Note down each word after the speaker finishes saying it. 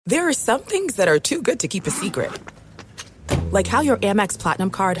There are some things that are too good to keep a secret. Like how your Amex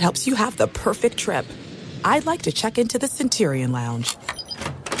Platinum card helps you have the perfect trip. I'd like to check into the Centurion Lounge.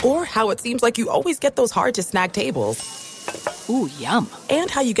 Or how it seems like you always get those hard-to-snag tables. Ooh, yum.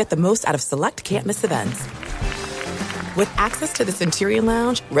 And how you get the most out of select can't-miss events. With access to the Centurion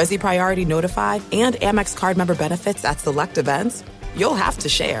Lounge, Resi Priority Notified, and Amex card member benefits at select events, you'll have to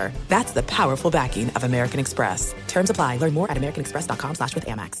share. That's the powerful backing of American Express. Terms apply. Learn more at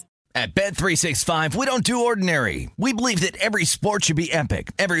americanexpress.com/withAmex. At Bet365, we don't do ordinary. We believe that every sport should be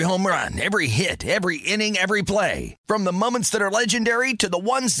epic. Every home run, every hit, every inning, every play. From the moments that are legendary to the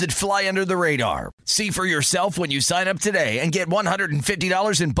ones that fly under the radar. See for yourself when you sign up today and get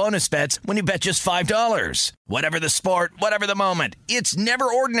 $150 in bonus bets when you bet just $5. Whatever the sport, whatever the moment, it's never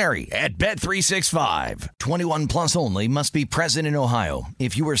ordinary at Bet365. 21 plus only. Must be present in Ohio.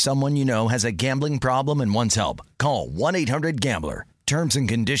 If you or someone you know has a gambling problem and wants help, call 1-800-GAMBLER. Terms and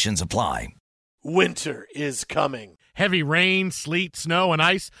conditions apply. Winter is coming. Heavy rain, sleet, snow, and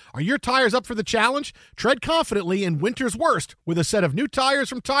ice. Are your tires up for the challenge? Tread confidently in winter's worst with a set of new tires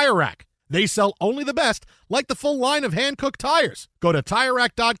from Tire Rack. They sell only the best, like the full line of hand-cooked tires. Go to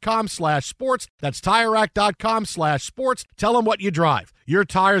TireRack.com/sports. That's TireRack.com/sports. Tell them what you drive. Your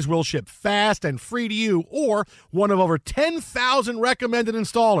tires will ship fast and free to you or one of over 10,000 recommended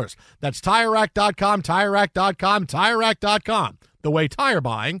installers. That's TireRack.com, TireRack.com, TireRack.com. The way tire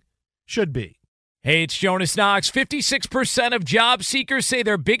buying should be. Hey, it's Jonas Knox. 56% of job seekers say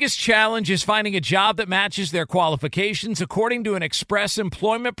their biggest challenge is finding a job that matches their qualifications, according to an Express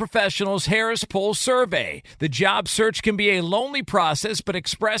Employment Professionals Harris Poll survey. The job search can be a lonely process, but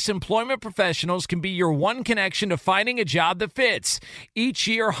Express Employment Professionals can be your one connection to finding a job that fits. Each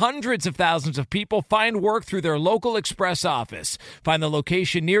year, hundreds of thousands of people find work through their local Express office. Find the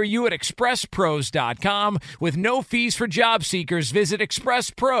location near you at expresspros.com. With no fees for job seekers, visit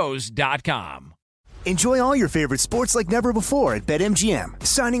expresspros.com. Enjoy all your favorite sports like never before at BetMGM.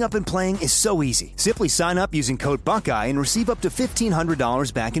 Signing up and playing is so easy. Simply sign up using code Buckeye and receive up to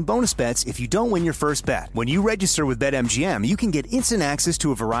 $1,500 back in bonus bets if you don't win your first bet. When you register with BetMGM, you can get instant access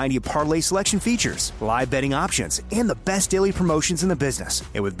to a variety of parlay selection features, live betting options, and the best daily promotions in the business.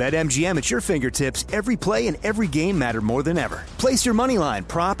 And with BetMGM at your fingertips, every play and every game matter more than ever. Place your moneyline,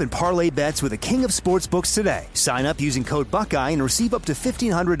 prop, and parlay bets with the king of sportsbooks today. Sign up using code Buckeye and receive up to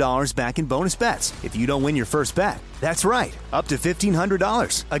 $1,500 back in bonus bets if you don't win your first bet. That's right, up to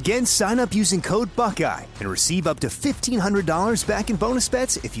 $1,500. Again, sign up using code Buckeye and receive up to $1,500 back in bonus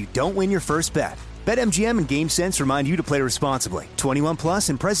bets if you don't win your first bet. BetMGM and GameSense remind you to play responsibly. 21 plus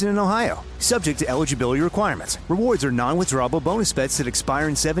and present in Ohio. Subject to eligibility requirements. Rewards are non-withdrawable bonus bets that expire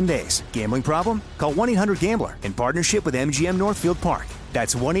in 7 days. Gambling problem? Call 1-800-GAMBLER in partnership with MGM Northfield Park.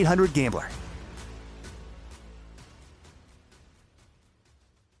 That's 1-800-GAMBLER.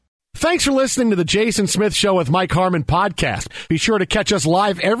 Thanks for listening to the Jason Smith Show with Mike Harmon podcast. Be sure to catch us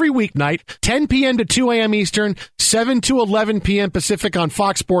live every weeknight, 10 p.m. to 2 a.m. Eastern, 7 to 11 p.m. Pacific on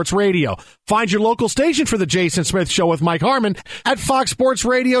Fox Sports Radio. Find your local station for the Jason Smith Show with Mike Harmon at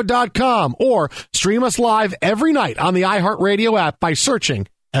foxsportsradio.com or stream us live every night on the iHeartRadio app by searching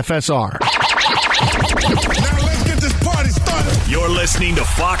FSR. Now let's get this party started. You're listening to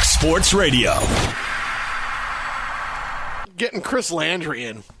Fox Sports Radio. Getting Chris Landry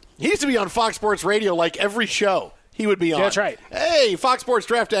in. He used to be on Fox Sports Radio like every show he would be on. That's right. Hey, Fox Sports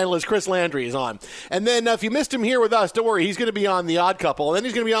draft analyst Chris Landry is on. And then if you missed him here with us, don't worry, he's going to be on The Odd Couple. And then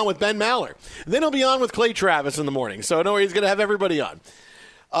he's going to be on with Ben Maller. And then he'll be on with Clay Travis in the morning. So don't worry, he's going to have everybody on.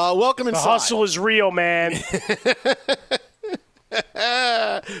 Welcome inside. The hustle is real, man.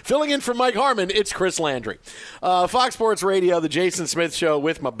 Filling in for Mike Harmon, it's Chris Landry. Fox Sports Radio, the Jason Smith Show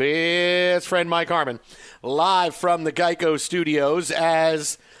with my best friend Mike Harmon, live from the Geico studios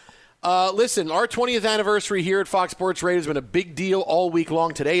as... listen, our 20th anniversary here at Fox Sports Radio has been a big deal all week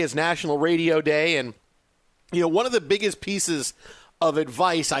long. Today is National Radio Day, and one of the biggest pieces of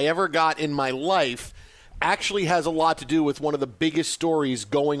advice I ever got in my life actually has a lot to do with one of the biggest stories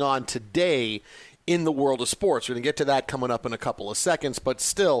going on today in the world of sports. We're going to get to that coming up in a couple of seconds, but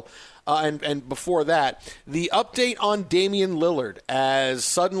still, and before that, the update on Damian Lillard as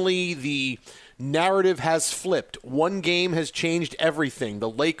suddenly the narrative has flipped. One game has changed everything. The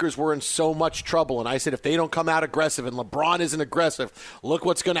Lakers were in so much trouble, and I said if they don't come out aggressive and LeBron isn't aggressive, look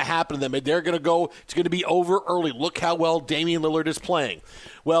what's going to happen to them. They're going to go, it's going to be over early. Look how well Damian Lillard is playing.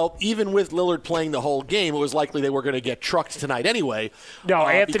 Well, even with Lillard playing the whole game, it was likely they were going to get trucked tonight anyway. No,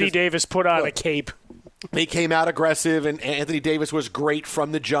 Anthony Davis put on a cape. They came out aggressive, and Anthony Davis was great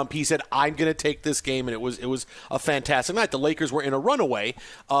from the jump. He said, I'm going to take this game, and it was a fantastic night. The Lakers were in a runaway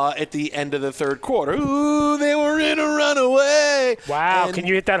at the end of the third quarter. Ooh, they were in a runaway. Wow, can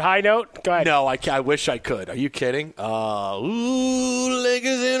you hit that high note? Go ahead. No, I wish I could. Are you kidding? Ooh,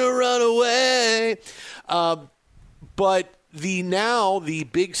 Lakers in a runaway. But the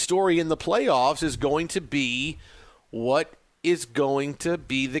big story in the playoffs is going to be what is going to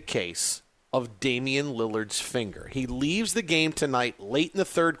be the case of Damian Lillard's finger. He leaves the game tonight late in the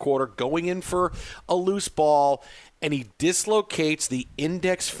third quarter, going in for a loose ball, and he dislocates the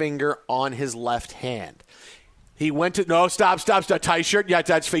index finger on his left hand. He went to stop, tie shirt. Yeah,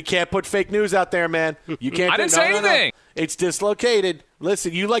 you can't put fake news out there, man. You can't. I didn't say anything. No. It's dislocated.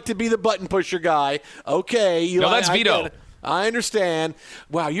 Listen, you like to be the button pusher guy. Okay. That's Vito. I understand.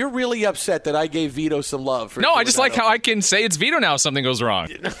 Wow, you're really upset that I gave Vito some love. No, I just like how I can say it's Vito now if something goes wrong.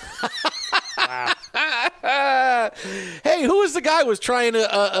 Hey, who was the guy who was trying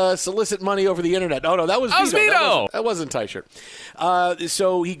to solicit money over the internet? Oh, no, that was Vito. That wasn't Tyshirt.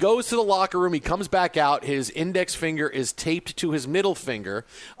 So he goes to the locker room. He comes back out. His index finger is taped to his middle finger.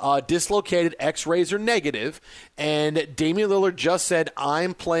 Dislocated. X-rays are negative. And Damian Lillard just said,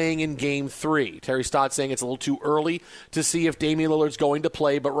 I'm playing in Game 3. Terry Stott saying it's a little too early to see if Damian Lillard's going to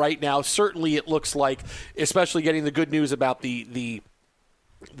play. But right now, certainly it looks like, especially getting the good news about the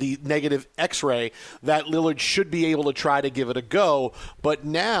negative X-ray, that Lillard should be able to try to give it a go. But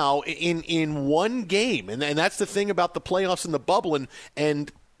now, in one game, and that's the thing about the playoffs and the bubble,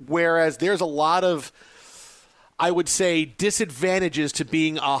 and whereas there's a lot of, I would say, disadvantages to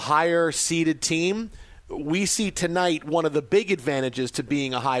being a higher-seeded team, we see tonight one of the big advantages to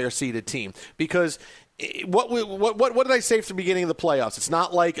being a higher-seeded team. Because what did I say from the beginning of the playoffs? It's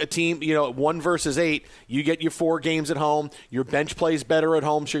not like a team, 1 versus 8. You get your 4 games at home. Your bench plays better at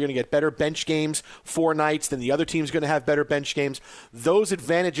home, so you're going to get better bench games 4 nights. Then the other team's going to have better bench games. Those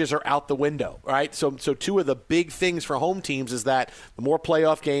advantages are out the window, right? So 2 of the big things for home teams is that the more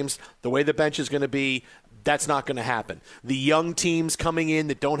playoff games, the way the bench is going to be, that's not going to happen. The young teams coming in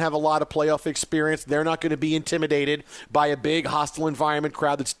that don't have a lot of playoff experience, they're not going to be intimidated by a big hostile environment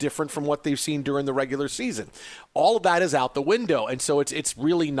crowd that's different from what they've seen during the regular season. All of that is out the window, and so it's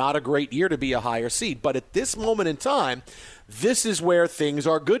really not a great year to be a higher seed. But at this moment in time, this is where things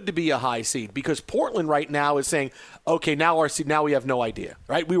are good to be a high seed, because Portland right now is saying, okay, now we have no idea,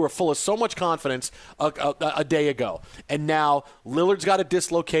 right? We were full of so much confidence a day ago, and now Lillard's got a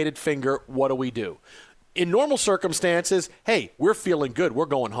dislocated finger. What do we do? In normal circumstances, hey, we're feeling good. We're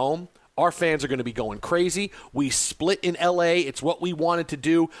going home. Our fans are going to be going crazy. We split in L.A. It's what we wanted to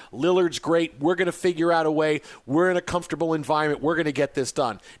do. Lillard's great. We're going to figure out a way. We're in a comfortable environment. We're going to get this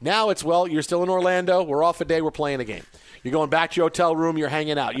done. Now it's, you're still in Orlando. We're off a day. We're playing a game. You're going back to your hotel room. You're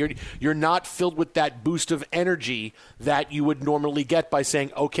hanging out. You're not filled with that boost of energy that you would normally get by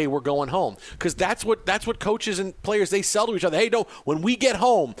saying, okay, we're going home. Because that's what coaches and players, they sell to each other. Hey, no, when we get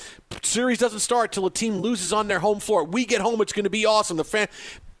home, series doesn't start till a team loses on their home floor. We get home, it's going to be awesome.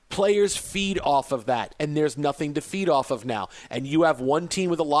 Players feed off of that, and there's nothing to feed off of now. And you have one team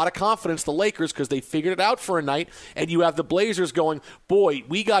with a lot of confidence, the Lakers, because they figured it out for a night, and you have the Blazers going, boy,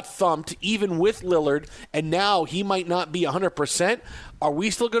 we got thumped even with Lillard, and now he might not be 100%. Are we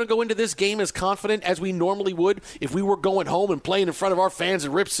still going to go into this game as confident as we normally would if we were going home and playing in front of our fans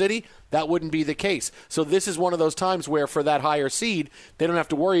in Rip City? That wouldn't be the case. So this is one of those times where for that higher seed, they don't have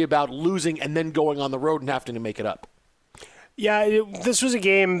to worry about losing and then going on the road and having to make it up. Yeah, this was a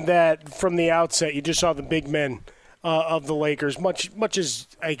game that from the outset you just saw the big men of the Lakers, much as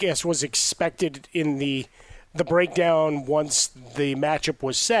I guess was expected in the breakdown once the matchup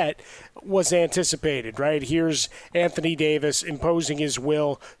was set, was anticipated, right? Here's Anthony Davis imposing his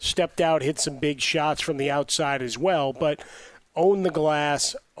will, stepped out, hit some big shots from the outside as well, but own the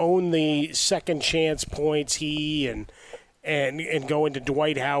glass, own the second chance points, he and go into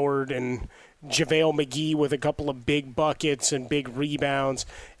Dwight Howard and JaVale McGee with a couple of big buckets and big rebounds,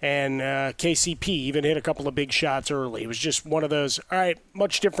 and KCP even hit a couple of big shots early. It was just one of those, all right,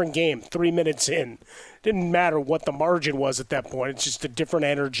 much different game, 3 minutes in. Didn't matter what the margin was at that point. It's just a different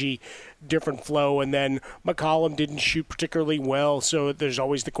energy, different flow. And then McCollum didn't shoot particularly well, so there's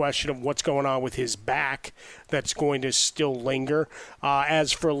always the question of what's going on with his back that's going to still linger.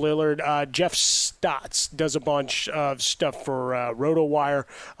 As for Lillard, Jeff Stotts does a bunch of stuff for RotoWire,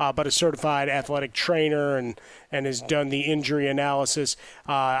 but a certified athletic trainer and has done the injury analysis.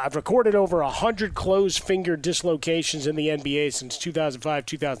 I've recorded over 100 closed finger dislocations in the NBA since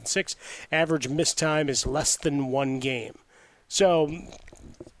 2005-2006. Average missed time is less than 1 game. So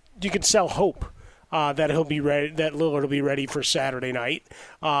you can sell hope that he'll be ready, that Lillard will be ready for Saturday night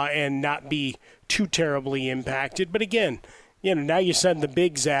and not be too terribly impacted. But again, now you send the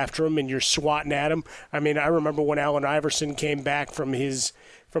bigs after him and you're swatting at him. I mean, I remember when Allen Iverson came back from his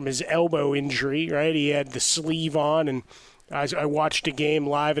elbow injury, right? He had the sleeve on, and I watched a game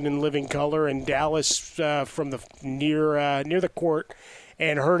live and in living color in Dallas from the near the court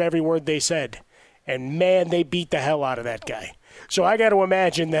and heard every word they said. And, man, they beat the hell out of that guy. So I got to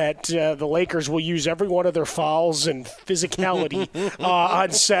imagine that the Lakers will use every one of their fouls and physicality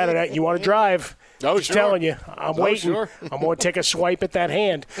on Saturday. You want to drive? Just telling you, I'm waiting. Sure. I'm going to take a swipe at that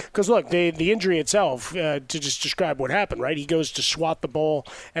hand. Because, look, the injury itself, to just describe what happened, right? He goes to swat the ball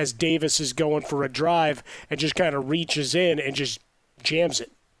as Davis is going for a drive and just kind of reaches in and just jams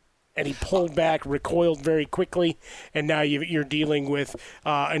it. And he pulled back, recoiled very quickly, and now you're dealing with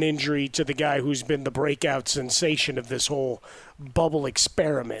an injury to the guy who's been the breakout sensation of this whole bubble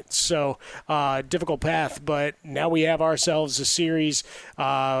experiment. So difficult path, but now we have ourselves a series.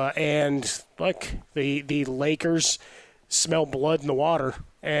 And look, the Lakers smell blood in the water.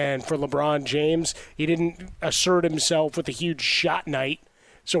 And for LeBron James, he didn't assert himself with a huge shot night.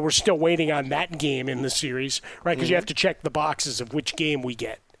 So we're still waiting on that game in the series, right? Because you have to check the boxes of which game we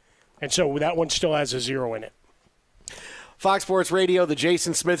get. And so that one still has a 0 in it. Fox Sports Radio, the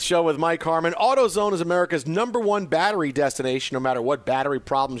Jason Smith Show with Mike Harmon. AutoZone is America's #1 battery destination. No matter what battery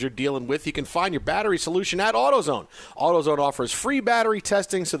problems you're dealing with, you can find your battery solution at AutoZone. AutoZone offers free battery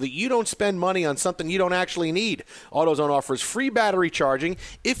testing so that you don't spend money on something you don't actually need. AutoZone offers free battery charging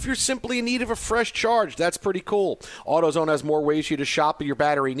if you're simply in need of a fresh charge. That's pretty cool. AutoZone has more ways for you to shop your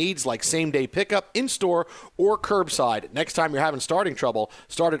battery needs, like same-day pickup, in-store, or curbside. Next time you're having starting trouble,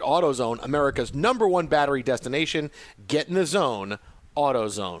 start at AutoZone, America's #1 battery destination. Get in the zone,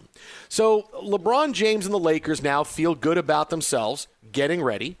 AutoZone. So LeBron James and the Lakers now feel good about themselves, getting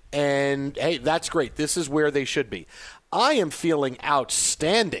ready, and hey, that's great. This is where they should be. I am feeling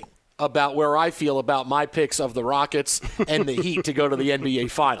outstanding about where I feel about my picks of the Rockets and the Heat to go to the NBA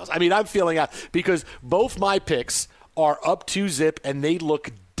Finals. I mean, I'm feeling out because both my picks are up 2-zip and they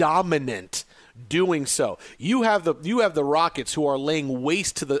look dominant doing so. You have the Rockets, who are laying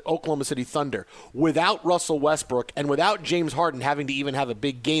waste to the Oklahoma City Thunder without Russell Westbrook and without James Harden having to even have a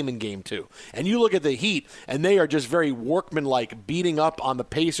big game in Game 2. And you look at the Heat, and they are just very workmanlike, beating up on the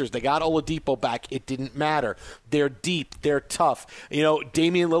Pacers. They got Oladipo back. It didn't matter. They're deep. They're tough.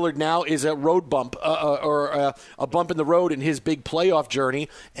 Damian Lillard now is a road bump or a bump in the road in his big playoff journey.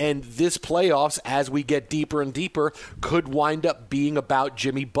 And this playoffs, as we get deeper and deeper, could wind up being about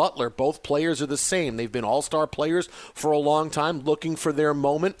Jimmy Butler. Both players are the same. They've been all-star players for a long time, looking for their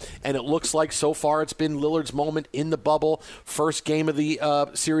moment, and it looks like so far it's been Lillard's moment in the bubble, first game of the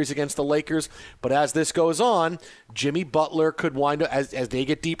series against the Lakers. But as this goes on, Jimmy Butler could wind up, as they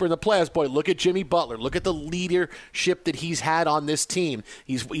get deeper in the playoffs, boy, look at Jimmy Butler. Look at the leadership that he's had on this team.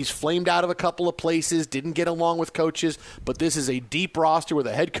 He's flamed out of a couple of places, didn't get along with coaches, but this is a deep roster with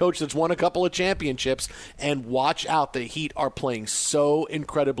a head coach that's won a couple of championships, and watch out, the Heat are playing so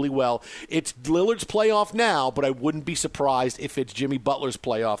incredibly well. It's Lillard's playoff now, but I wouldn't be surprised if it's Jimmy Butler's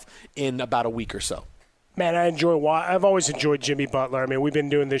playoff in about a week or so. Man, I've always enjoyed Jimmy Butler. I mean, we've been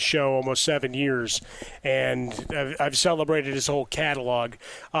doing this show almost 7 years, and I've celebrated his whole catalog.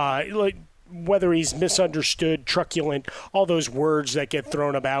 Whether he's misunderstood, truculent, all those words that get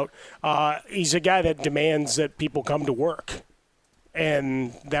thrown about, he's a guy that demands that people come to work.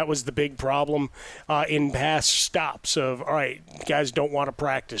 And that was the big problem in past stops of, all right, guys don't want to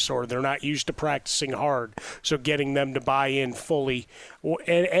practice or they're not used to practicing hard. So getting them to buy in fully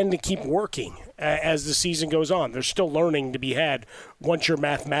and to keep working as the season goes on. There's still learning to be had once you're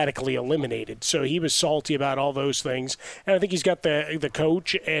mathematically eliminated. So he was salty about all those things. And I think he's got the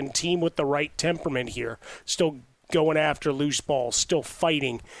coach and team with the right temperament here. Still going after loose balls, still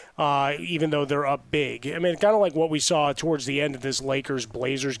fighting, even though they're up big. I mean, kind of like what we saw towards the end of this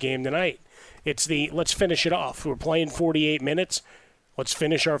Lakers-Blazers game tonight. It's let's finish it off. We're playing 48 minutes. Let's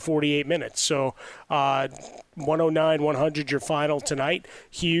finish our 48 minutes. So 109-100 your final tonight.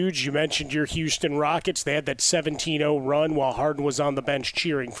 Huge. You mentioned your Houston Rockets. They had that 17-0 run while Harden was on the bench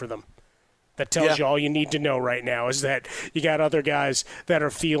cheering for them. That tells you all you need to know right now is that you got other guys that are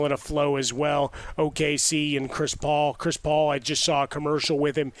feeling a flow as well. OKC and Chris Paul. Chris Paul, I just saw a commercial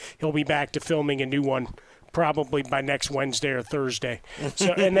with him. He'll be back to filming a new one probably by next Wednesday or Thursday.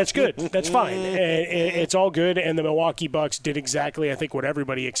 So, and that's good. That's fine. It's all good, and the Milwaukee Bucks did exactly, I think, what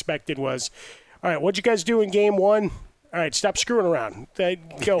everybody expected was, all right, what'd you guys do in Game 1? All right, stop screwing around.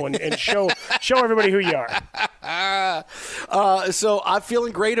 Go and show everybody who you are. So I'm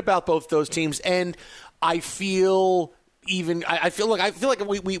feeling great about both those teams, and I feel even I feel like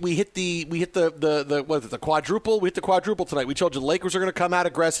we hit the what is it, the quadruple. We hit the quadruple tonight. We told you the Lakers are going to come out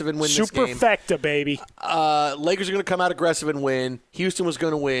aggressive and win this game. Superfecta, baby. Lakers are going to come out aggressive and win. Houston was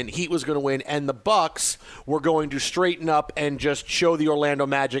going to win. Heat was going to win, and the Bucks were going to straighten up and just show the Orlando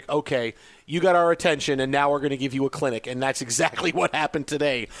Magic, okay, you got our attention, and now we're going to give you a clinic. And that's exactly what happened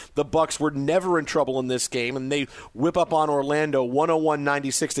today. The Bucks were never in trouble in this game, and they whip up on Orlando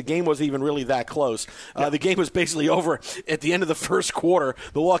 101-96. The game wasn't even really that close. The game was basically over at the end of the first quarter.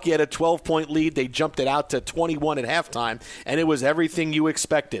 Milwaukee had a 12-point lead. They jumped it out to 21 at halftime, and it was everything you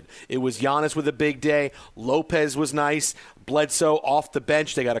expected. It was Giannis with a big day. Lopez was nice. Bledsoe off the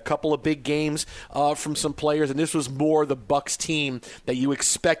bench. They got a couple of big games from some players, and this was more the Bucks team that you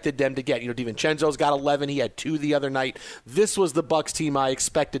expected them to get. You know, DiVincenzo's got 11. He had 2 the other night. This was the Bucks team I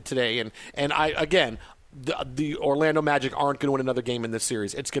expected today, and I again. The Orlando Magic aren't going to win another game in this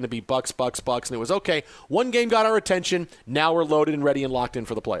series. It's going to be Bucks, and it was okay. One game got our attention. Now we're loaded and ready and locked in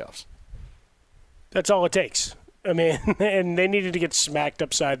for the playoffs. That's all it takes. I mean, and they needed to get smacked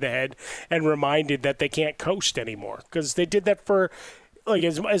upside the head and reminded that they can't coast anymore, because they did that for, like,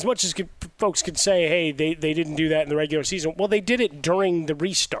 as much as folks could say, hey, they didn't do that in the regular season. Well, they did it during the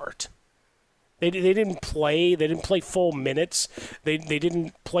restart. They didn't play. They didn't play full minutes. They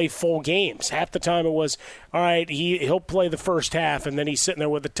didn't play full games. Half the time it was, all right, he'll play the first half, and then he's sitting there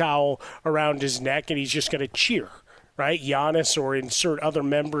with a towel around his neck, and he's just going to cheer, right? Giannis or insert other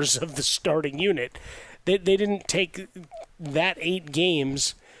members of the starting unit. They didn't take that 8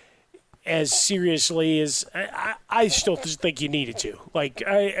 games as seriously as I still think you needed to. Like,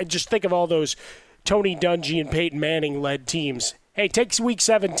 I just think of all those Tony Dungy and Peyton Manning led teams. Hey, take week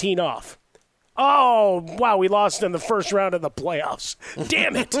 17 off. Oh, wow, we lost in the first round of the playoffs.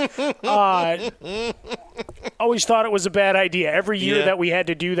 Damn it. Always thought it was a bad idea. Every year that we had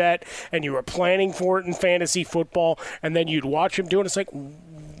to do that, and you were planning for it in fantasy football, and then you'd watch them do it. It's like,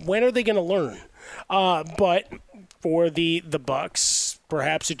 when are they going to learn? But for the Bucks,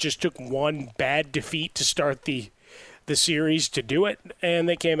 perhaps it just took one bad defeat to start the series to do it, and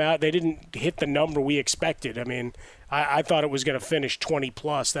they came out. They didn't hit the number we expected. I mean, I thought it was going to finish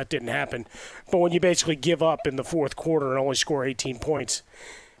 20-plus. That didn't happen. But when you basically give up in the fourth quarter and only score 18 points,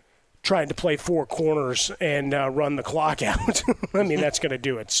 trying to play 4 corners and run the clock out, I mean, that's going to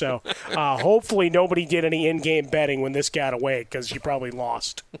do it. So hopefully nobody did any in-game betting when this got away, because you probably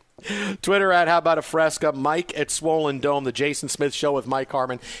lost. Twitter at How About a Fresca, Mike at Swollen Dome, the Jason Smith Show with Mike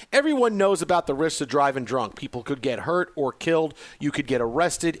Harmon. Everyone knows about the risks of driving drunk. People could get hurt or killed. You could get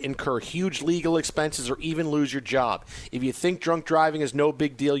arrested, incur huge legal expenses, or even lose your job. If you think drunk driving is no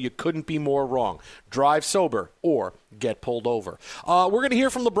big deal, you couldn't be more wrong. Drive sober or get pulled over. We're going to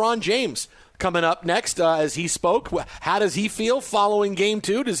hear from LeBron James coming up next as he spoke. How does he feel following Game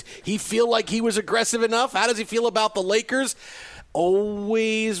 2? Does he feel like he was aggressive enough? How does he feel about the Lakers?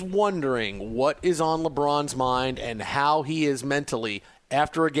 Always wondering what is on LeBron's mind and how he is mentally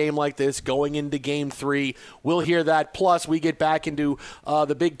after a game like this going into Game 3. We'll hear that. Plus, we get back into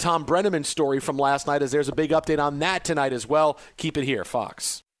the big Tom Brenneman story from last night, as there's a big update on that tonight as well. Keep it here,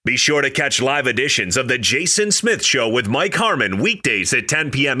 Fox. Be sure to catch live editions of The Jason Smith Show with Mike Harmon weekdays at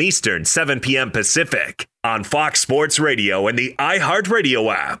 10 p.m. Eastern, 7 p.m. Pacific on Fox Sports Radio and the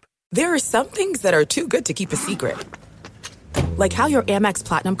iHeartRadio app. There are some things that are too good to keep a secret. Like how your Amex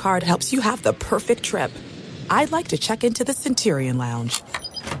Platinum card helps you have the perfect trip. I'd like to check into the Centurion Lounge.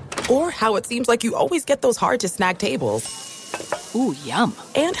 Or how it seems like you always get those hard-to-snag tables. Ooh, yum.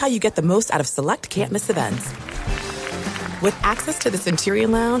 And how you get the most out of select can't-miss events. With access to the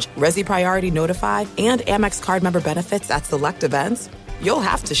Centurion Lounge, Resi Priority Notified, and Amex card member benefits at select events, you'll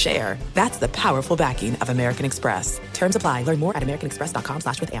have to share. That's the powerful backing of American Express. Terms apply. Learn more at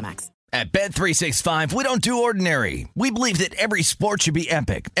americanexpress.com/withAmex. At Bet365, we don't do ordinary. We believe that every sport should be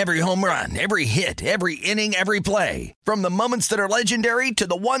epic. Every home run, every hit, every inning, every play. From the moments that are legendary to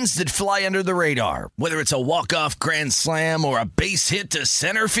the ones that fly under the radar. Whether it's a walk-off grand slam or a base hit to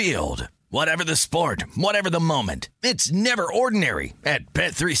center field. Whatever the sport, whatever the moment, it's never ordinary at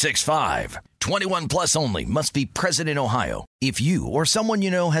Bet365. 21 plus only. Must be present in Ohio. If you or someone you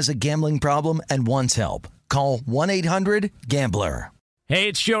know has a gambling problem and wants help, call 1-800-GAMBLER. Hey,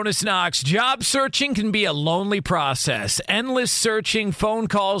 it's Jonas Knox. Job searching can be a lonely process. Endless searching, phone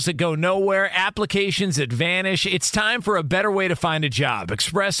calls that go nowhere, applications that vanish. It's time for a better way to find a job.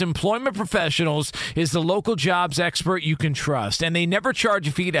 Express Employment Professionals is the local jobs expert you can trust, and they never charge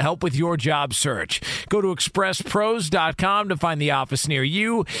a fee to help with your job search. Go to expresspros.com to find the office near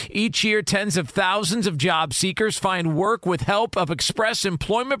you. Each year, tens of thousands of job seekers find work with help of Express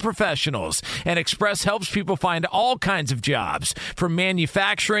Employment Professionals, and Express helps people find all kinds of jobs, from manufacturing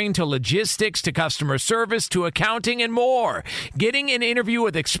manufacturing to logistics to customer service to accounting and more. Getting an interview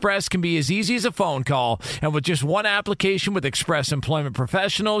with Express can be as easy as a phone call. And with just one application with Express Employment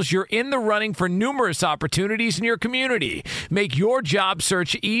Professionals, you're in the running for numerous opportunities in your community. Make your job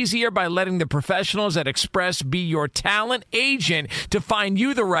search easier by letting the professionals at Express be your talent agent to find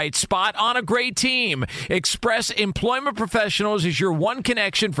you the right spot on a great team. Express Employment Professionals is your one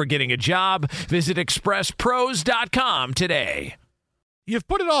connection for getting a job. Visit expresspros.com today. You've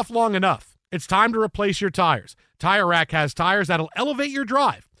put it off long enough. It's time to replace your tires. Tire Rack has tires that'll elevate your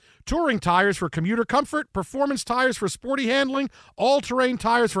drive. Touring tires for commuter comfort, performance tires for sporty handling, all-terrain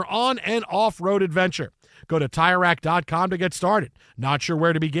tires for on- and off-road adventure. Go to TireRack.com to get started. Not sure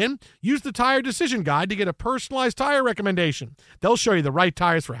where to begin? Use the Tire Decision Guide to get a personalized tire recommendation. They'll show you the right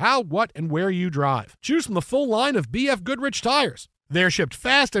tires for how, what, and where you drive. Choose from the full line of BF Goodrich tires. They're shipped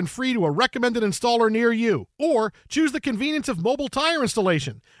fast and free to a recommended installer near you. Or choose the convenience of mobile tire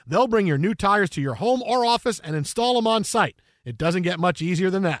installation. They'll bring your new tires to your home or office and install them on site. It doesn't get much easier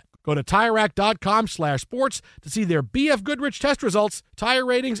than that. Go to TireRack.com/sports to see their BF Goodrich test results, tire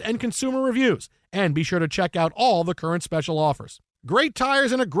ratings, and consumer reviews. And be sure to check out all the current special offers. Great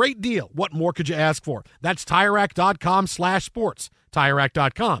tires and a great deal. What more could you ask for? That's TireRack.com/sports.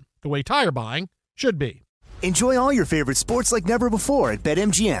 TireRack.com, the way tire buying should be. Enjoy all your favorite sports like never before at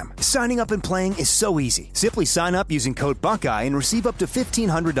BetMGM. Signing up and playing is so easy. Simply sign up using code Buckeye and receive up to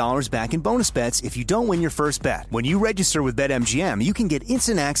 $1,500 back in bonus bets if you don't win your first bet. When you register with BetMGM, you can get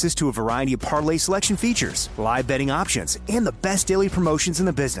instant access to a variety of parlay selection features, live betting options, and the best daily promotions in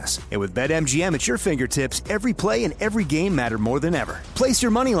the business. And with BetMGM at your fingertips, every play and every game matter more than ever. Place your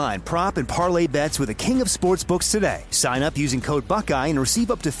moneyline, prop, and parlay bets with the king of sportsbooks today. Sign up using code Buckeye and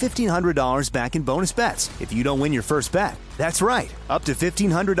receive up to $1,500 back in bonus bets if you don't win your first bet. That's right, up to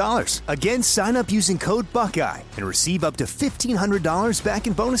 $1,500. Again, sign up using code Buckeye and receive up to $1,500 back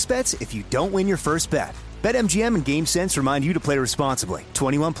in bonus bets if you don't win your first bet. BetMGM and GameSense remind you to play responsibly.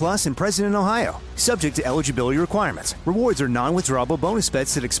 21 plus and present in Ohio. Subject to eligibility requirements. Rewards are non-withdrawable bonus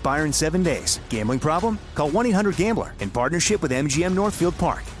bets that expire in 7 days. Gambling problem? Call 1-800-GAMBLER in partnership with MGM Northfield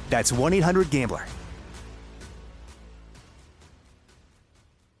Park. That's 1-800-GAMBLER.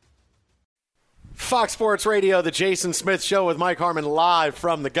 Fox Sports Radio, the Jason Smith Show with Mike Harmon live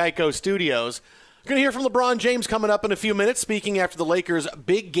from the Geico Studios. We're going to hear from LeBron James coming up in a few minutes, speaking after the Lakers'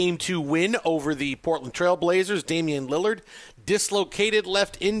 big Game 2 win over the Portland Trail Blazers. Damian Lillard, dislocated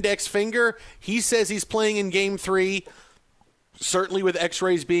left index finger. He says he's playing in Game 3. Certainly with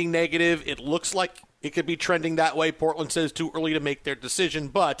x-rays being negative, it looks like it could be trending that way. Portland says too early to make their decision,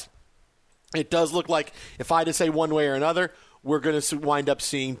 but it does look like, if I had to say one way or another, we're going to wind up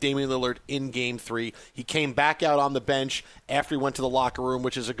seeing Damian Lillard in Game 3. He came back out on the bench after he went to the locker room,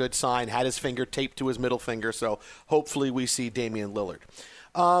 which is a good sign, had his finger taped to his middle finger, so hopefully we see Damian Lillard.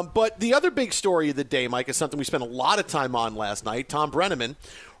 But the other big story of the day, Mike, is something we spent a lot of time on last night. Tom Brenneman,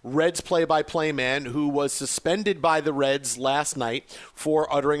 Reds play-by-play man, who was suspended by the Reds last night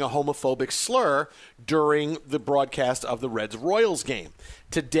for uttering a homophobic slur during the broadcast of the Reds-Royals game.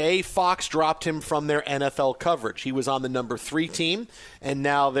 Today, Fox dropped him from their NFL coverage. He was on the number 3 team, and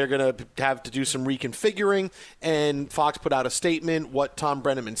now they're going to have to do some reconfiguring, and Fox put out a statement. What Tom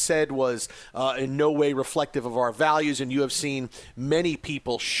Brenneman said was in no way reflective of our values, and you have seen many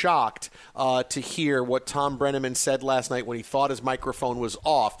people shocked to hear what Tom Brenneman said last night when he thought his microphone was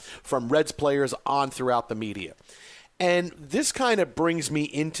off, from Reds players on throughout the media. And this kind of brings me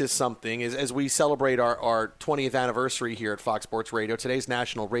into something as we celebrate our 20th anniversary here at Fox Sports Radio. Today's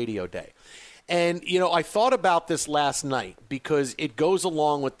National Radio Day. And, you know, I thought about this last night because it goes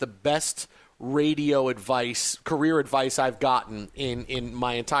along with the best radio advice, career advice I've gotten in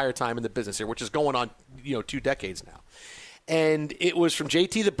my entire time in the business here, which is going on, 2 decades now. And it was from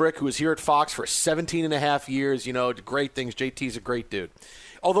JT the Brick, who was here at Fox for 17 and a half years. Great things. JT's a great dude.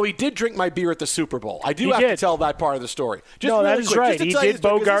 Although he did drink my beer at the Super Bowl. I do have to tell that part of the story. That is right. He did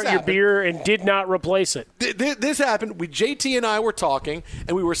bogart your beer and did not replace it. This happened. JT and I were talking,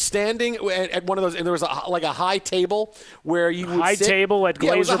 and we were standing at one of those, and there was a high table where you would sit. Table at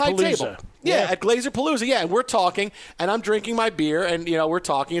Glazer-Palooza. Yeah, at Glazer-Palooza, and we're talking, and I'm drinking my beer, and, we're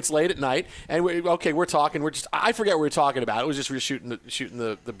talking. It's late at night, and we're talking. I forget what we were talking about. It was just we were shooting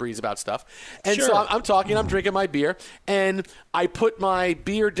the breeze about stuff. And so I'm talking, I'm drinking my beer, and I put my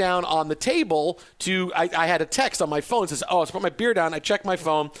beer down on the table I had a text on my phone that says, so I put my beer down, I check my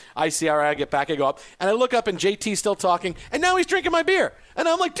phone, I see, all right, I get back, I go up, and I look up, and JT's still talking, and now he's drinking my beer. And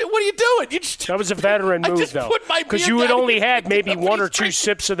I'm like, dude, what are you doing? That was a veteran move, though, because you had only had maybe 1 or 2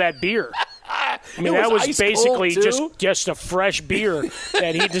 sips of that beer. I mean, that was basically just a fresh beer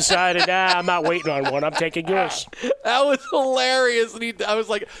that he decided, I'm not waiting on one. I'm taking yours. That was hilarious. And I was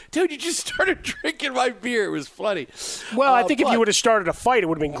like, dude, you just started drinking my beer. It was funny. Well, I think if you would have started a fight, it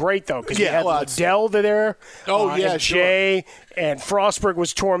would have been great, though, because you had Liddell there. And Jay, and Frostberg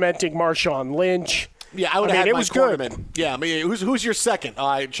was tormenting Marshawn Lynch. Yeah, I would have had my tournament. Good. Yeah, I mean, who's your second?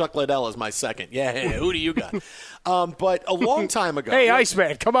 Chuck Liddell is my second. Yeah, who do you got? But a long time ago. Hey,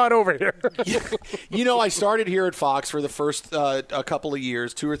 Iceman, come on over here. I started here at Fox for the first a couple of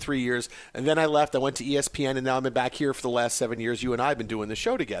years, 2 or 3 years, and then I left. I went to ESPN, and now I'm back here for the last 7 years. You and I have been doing the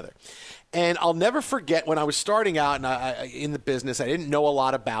show together. And I'll never forget when I was starting out in the business, I didn't know a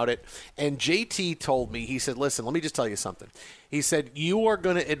lot about it. And JT told me, he said, listen, let me just tell you something. He said, you are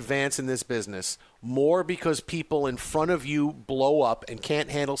going to advance in this business more because people in front of you blow up and can't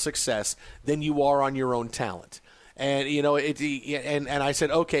handle success than you are on your own talent. And and I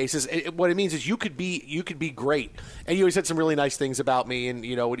said, okay. He says, what it means is you could be great. And he said some really nice things about me, and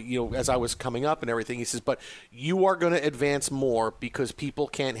as I was coming up and everything. He says, but you are going to advance more because people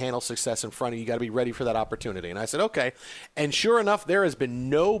can't handle success in front of you. You got to be ready for that opportunity. And I said, okay. And sure enough, there has been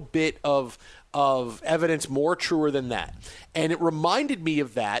no bit of evidence more truer than that. And it reminded me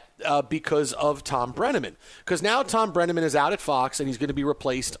of that because of Tom Brenneman. Because now Tom Brenneman is out at Fox, and he's going to be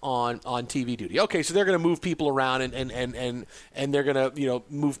replaced on TV duty. Okay, so they're going to move people around, and they're going to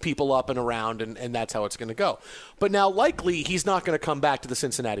move people up and around, and that's how it's going to go. But now likely he's not going to come back to the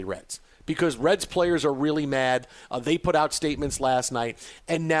Cincinnati Reds, because Reds players are really mad. They put out statements last night,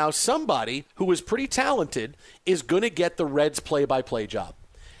 and now somebody who is pretty talented is going to get the Reds play-by-play job.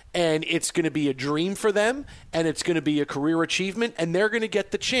 And it's going to be a dream for them, and it's going to be a career achievement, and they're going to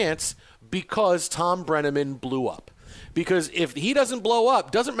get the chance because Tom Brenneman blew up. Because if he doesn't blow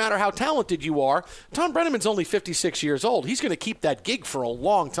up, doesn't matter how talented you are, Tom Brenneman's only 56 years old. He's going to keep that gig for a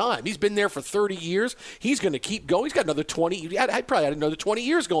long time. He's been there for 30 years. He's going to keep going. He's got another 20. I probably had another 20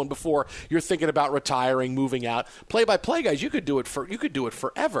 years going before you're thinking about retiring, moving out. Play-by-play guys, you could do it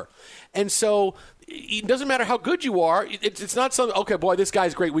forever. And so it doesn't matter how good you are. It's not something, okay, boy, this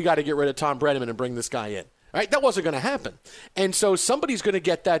guy's great. We got to get rid of Tom Brenneman and bring this guy in. Right? That wasn't going to happen. And so somebody's going to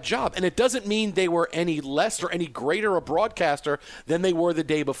get that job. And it doesn't mean they were any less or any greater a broadcaster than they were the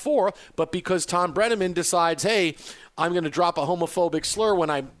day before. But because Tom Brenneman decides, hey, I'm going to drop a homophobic slur when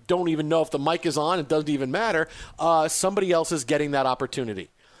I don't even know if the mic is on, it doesn't even matter, somebody else is getting that opportunity.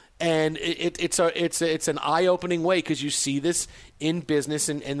 And it's an eye-opening way, because you see this in business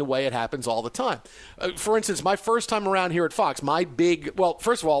and the way it happens all the time. For instance, my first time around here at Fox,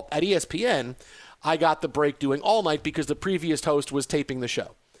 first of all, at ESPN, I got the break doing all night because the previous host was taping the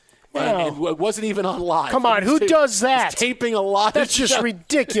show. Wow. And it wasn't even on live. Come on, who does that? Taping a live That's just show.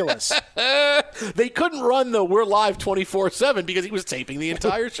 Ridiculous. They couldn't run the We're Live 24/7 because he was taping the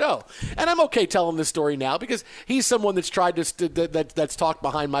entire show. And I'm okay telling this story now because he's someone that's tried to that's talked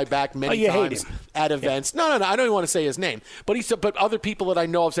behind my back many times at events. Yeah. No, I don't even want to say his name. But other people that I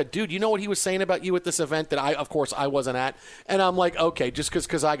know have said, dude, you know what he was saying about you at this event that I wasn't at? And I'm like, okay, just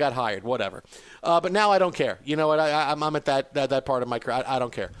because I got hired, whatever. But now I don't care. You know what? I'm at that part of my career. I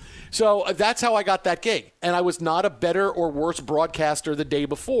don't care. So that's how I got that gig. And I was not a better or worse broadcaster the day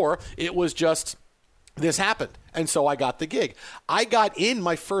before. It was just this happened. And so I got the gig. I got in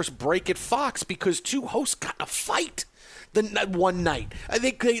my first break at Fox because two hosts got in a fight one night. I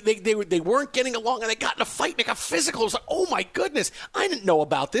think they weren't getting along, and they got in a fight and they got physical. I was like, oh, my goodness. I didn't know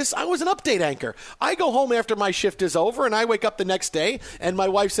about this. I was an update anchor. I go home after my shift is over, and I wake up the next day, and my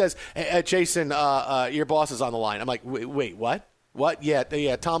wife says, hey, Jason, your boss is on the line. I'm like, wait, what? What? Yeah,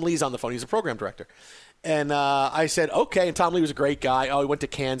 Tom Lee's on the phone. He's a program director. And I said, okay. And Tom Lee was a great guy. Oh, he went to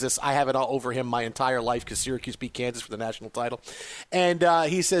Kansas. I have it all over him my entire life because Syracuse beat Kansas for the national title. And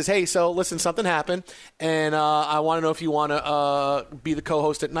he says, hey, so listen, something happened. And I want to know if you want to be the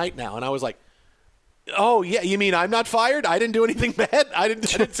co-host at night now. And I was like, oh, yeah, you mean I'm not fired? I didn't do anything bad? I didn't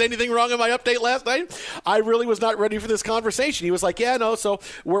say anything wrong in my update last night? I really was not ready for this conversation. He was like, yeah, no, so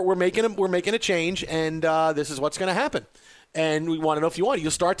we're making a change, and this is what's going to happen. And we want to know if you want it.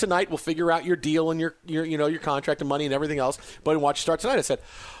 You'll start tonight. We'll figure out your deal and your contract and money and everything else. But watch you start tonight. I said,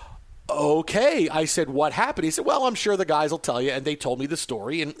 okay. I said, what happened? He said, well, I'm sure the guys will tell you. And they told me the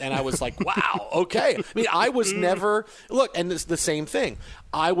story. And I was like, wow, okay. I mean, I was never – look, and it's the same thing.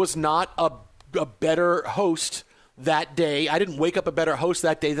 I was not a better host that day. I didn't wake up a better host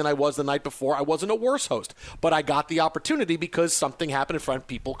that day than I was the night before. I wasn't a worse host, but I got the opportunity because something happened in front.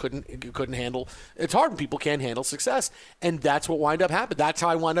 People couldn't handle. It's hard when people can't handle success, and that's what wound up happening. That's how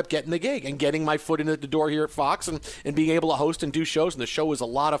I wound up getting the gig and getting my foot in the door here at Fox and being able to host and do shows. And the show was a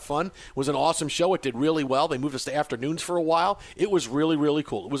lot of fun. It was an awesome show. It did really well. They moved us to afternoons for a while. It was really, really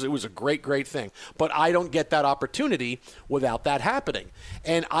cool. It was a great, great thing. But I don't get that opportunity without that happening,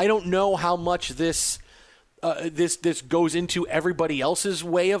 and I don't know how much this goes into everybody else's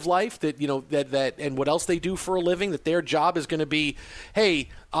way of life, that and what else they do for a living, that their job is going to be, hey,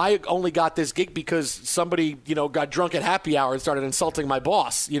 I only got this gig because somebody, got drunk at happy hour and started insulting my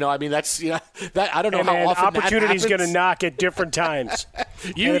boss. That's, that I don't know how often opportunity's going to knock at different times.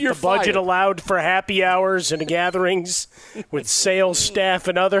 You're the budget allowed for happy hours and gatherings with sales staff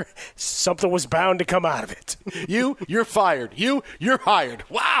and something was bound to come out of it. You're fired. You're hired.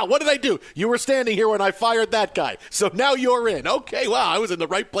 Wow, what did I do? You were standing here when I fired that guy. So now you're in. Okay, wow, I was in the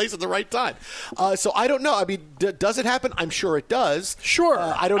right place at the right time. So I don't know. I mean, does it happen? I'm sure it does. Sure.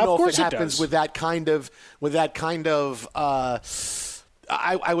 I don't know if it happens with that kind of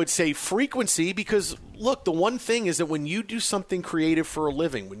I would say frequency, because look, the one thing is that when you do something creative for a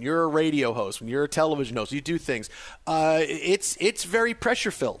living, when you're a radio host, when you're a television host, you do things, it's very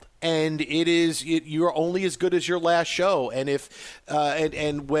pressure filled. And you're only as good as your last show. And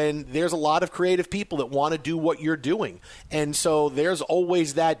and when there's a lot of creative people that want to do what you're doing. And so there's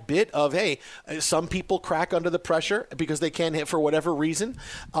always that bit of, hey, some people crack under the pressure because they can't hit for whatever reason.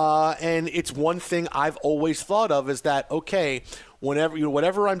 And it's one thing I've always thought of is that, okay,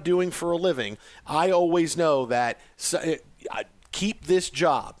 whatever I'm doing for a living, I always know that keep this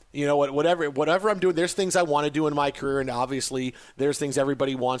job. Whatever I'm doing, there's things I want to do in my career, and obviously there's things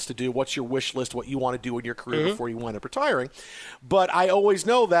everybody wants to do. What's your wish list, what you want to do in your career before you wind up retiring? But I always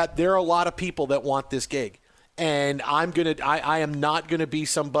know that there are a lot of people that want this gig, and I am not going to be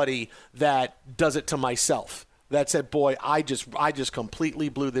somebody that does it to myself. That said, boy, I just completely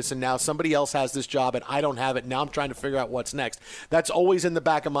blew this, and now somebody else has this job, and I don't have it. Now I'm trying to figure out what's next. That's always in the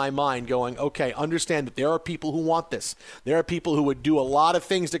back of my mind going, okay, understand that there are people who want this. There are people who would do a lot of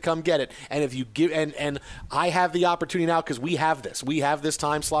things to come get it. And if you give, and I have the opportunity now because we have this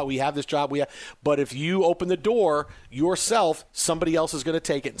time slot, we have this job, but if you open the door yourself, somebody else is going to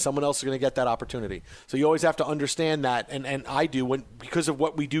take it, and someone else is going to get that opportunity. So you always have to understand that, and I do, because of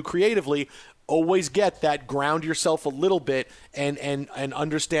what we do creatively, always get that, ground yourself a little bit and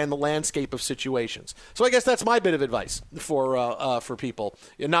understand the landscape of situations. So I guess that's my bit of advice for people.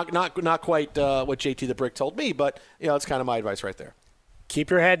 Not quite what JT the Brick told me, but it's kind of my advice right there. Keep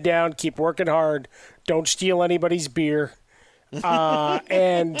your head down. Keep working hard. Don't steal anybody's beer.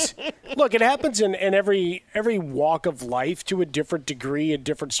 And look, it happens in every walk of life to a different degree in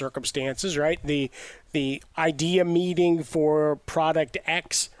different circumstances, right? The idea meeting for product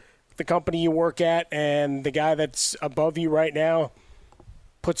X, the company you work at, and the guy that's above you right now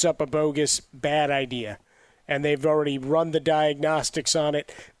puts up a bogus bad idea, and they've already run the diagnostics on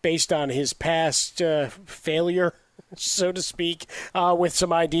it based on his past failure, so to speak, with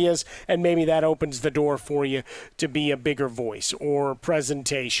some ideas, and maybe that opens the door for you to be a bigger voice or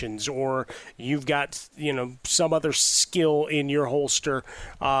presentations, or you've got some other skill in your holster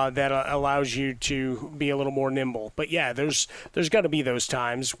that allows you to be a little more nimble. But yeah, there's got to be those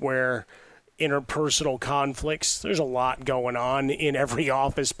times where interpersonal conflicts. There's a lot going on in every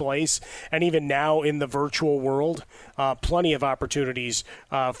office place, and even now in the virtual world, plenty of opportunities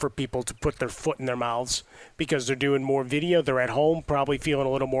for people to put their foot in their mouths because they're doing more video. They're at home, probably feeling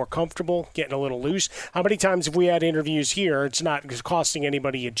a little more comfortable, getting a little loose. How many times have we had interviews here? It's not costing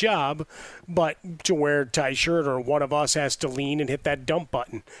anybody a job, but to wear a tie shirt, or one of us has to lean and hit that dump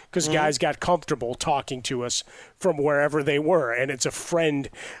button because guys got comfortable talking to us from wherever they were, and it's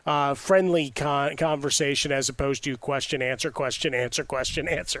a friendly conversation as opposed to question, answer,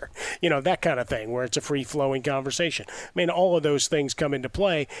 that kind of thing where it's a free-flowing conversation. I mean, all of those things come into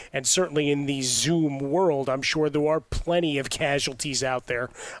play, and certainly in the Zoom world, I'm sure there are plenty of casualties out there.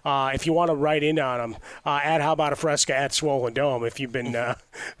 If you want to write in on them, at How About a Fresca at Swollen Dome if you've been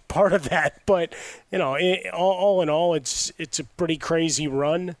part of that. But, all in all, it's a pretty crazy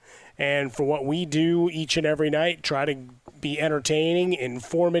run. And for what we do each and every night, try to be entertaining,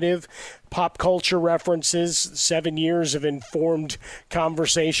 informative, pop culture references, 7 years of informed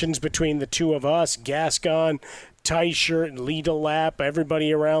conversations between the two of us, Gascon, Tie Shirt, Lita Lap,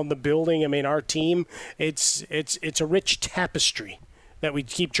 everybody around the building. I mean, our team, it's a rich tapestry that we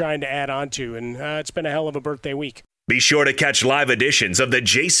keep trying to add on to, and it's been a hell of a birthday week. Be sure to catch live editions of The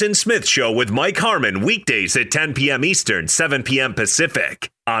Jason Smith Show with Mike Harmon weekdays at 10 p.m. Eastern, 7 p.m.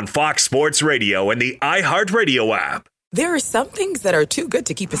 Pacific on Fox Sports Radio and the iHeart Radio app. There are some things that are too good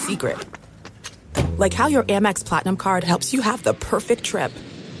to keep a secret. Like how your Amex Platinum card helps you have the perfect trip.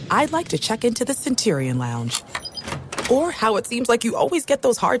 I'd like to check into the Centurion Lounge. Or how it seems like you always get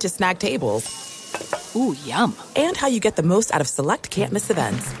those hard-to-snag tables. Ooh, yum. And how you get the most out of select can't-miss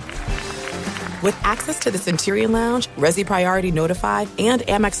events. With access to the Centurion Lounge, Resi Priority Notified, and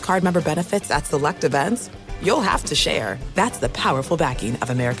Amex card member benefits at select events, you'll have to share. That's the powerful backing of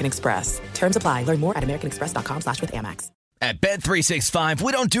American Express. Terms apply. Learn more at americanexpress.com/withAmex. At Bet365,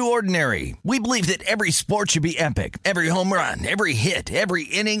 we don't do ordinary. We believe that every sport should be epic. Every home run, every hit, every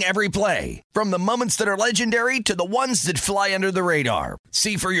inning, every play. From the moments that are legendary to the ones that fly under the radar.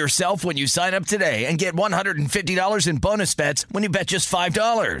 See for yourself when you sign up today and get $150 in bonus bets when you bet just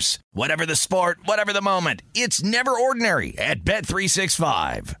 $5. Whatever the sport, whatever the moment, it's never ordinary at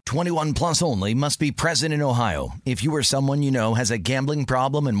Bet365. 21 plus only. Must be present in Ohio. If you or someone you know has a gambling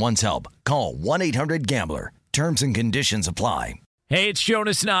problem and wants help, call 1-800-GAMBLER. Terms and conditions apply. Hey, it's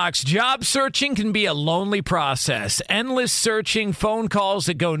Jonas Knox. Job searching can be a lonely process. Endless searching, phone calls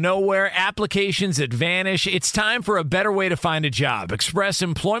that go nowhere, applications that vanish. It's time for a better way to find a job. Express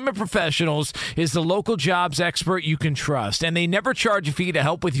Employment Professionals is the local jobs expert you can trust, and they never charge a fee to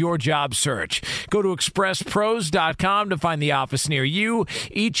help with your job search. Go to expresspros.com to find the office near you.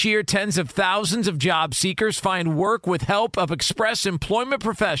 Each year, tens of thousands of job seekers find work with help of Express Employment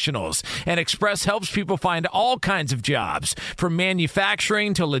Professionals, and Express helps people find all kinds of jobs, from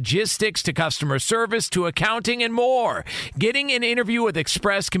manufacturing to logistics to customer service to accounting and more. Getting an interview with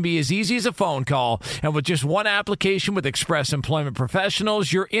Express can be as easy as a phone call, and with just one application with Express Employment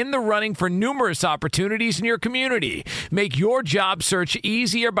Professionals, you're in the running for numerous opportunities in your community. Make your job search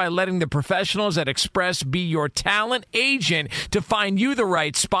easier by letting the professionals at Express be your talent agent to find you the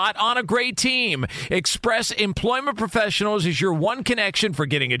right spot on a great team. Express Employment Professionals is your one connection for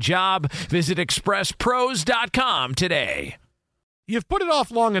getting a job. Visit expresspros.com today. You've put it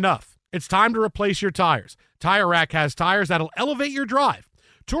off long enough. It's time to replace your tires. Tire Rack has tires that'll elevate your drive.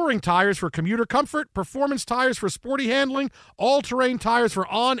 Touring tires for commuter comfort, performance tires for sporty handling, all-terrain tires for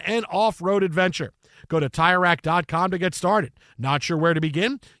on- and off-road adventure. Go to TireRack.com to get started. Not sure where to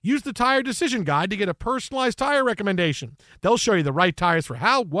begin? Use the Tire Decision Guide to get a personalized tire recommendation. They'll show you the right tires for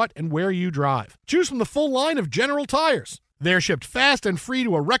how, what, and where you drive. Choose from the full line of General Tires. They're shipped fast and free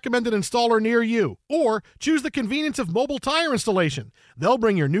to a recommended installer near you. Or choose the convenience of mobile tire installation. They'll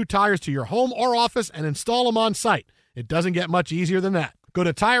bring your new tires to your home or office and install them on site. It doesn't get much easier than that. Go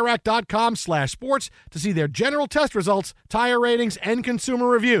to TireRack.com/sports to see their general test results, tire ratings, and consumer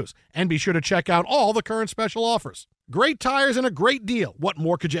reviews. And be sure to check out all the current special offers. Great tires and a great deal. What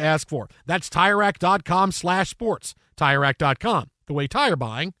more could you ask for? That's TireRack.com/sports. TireRack.com, the way tire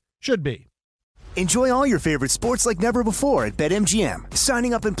buying should be. Enjoy all your favorite sports like never before at BetMGM.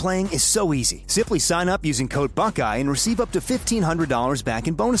 Signing up and playing is so easy. Simply sign up using code Buckeye and receive up to $1,500 back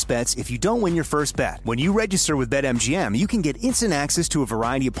in bonus bets if you don't win your first bet. When you register with BetMGM, you can get instant access to a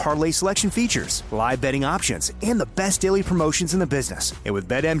variety of parlay selection features, live betting options, and the best daily promotions in the business. And with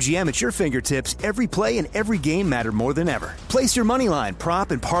BetMGM at your fingertips, every play and every game matter more than ever. Place your moneyline,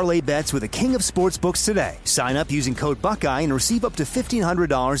 prop, and parlay bets with the king of sportsbooks today. Sign up using code Buckeye and receive up to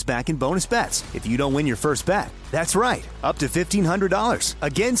 $1,500 back in bonus bets if you don't win your first bet. That's right, up to $1,500.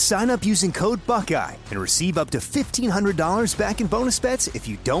 Again, sign up using code Buckeye and receive up to $1,500 back in bonus bets if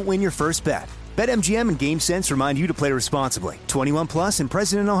you don't win your first bet. BetMGM and GameSense remind you to play responsibly. 21 plus and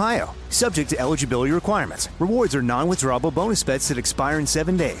present in Ohio. Subject to eligibility requirements. Rewards are non-withdrawable bonus bets that expire in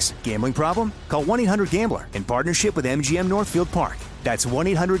 7 days. Gambling problem? Call 1-800-GAMBLER in partnership with MGM Northfield Park. That's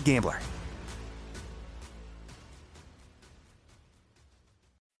 1-800-GAMBLER.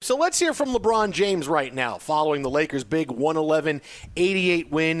 So let's hear from LeBron James right now, following the Lakers' big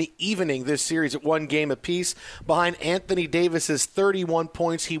 111-88 win, evening this series at one game apiece. Behind Anthony Davis's 31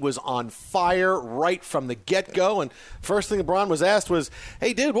 points, he was on fire right from the get-go. And first thing LeBron was asked was,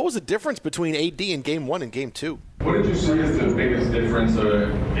 hey, dude, what was the difference between AD in Game 1 and Game 2? What did you see as the biggest difference in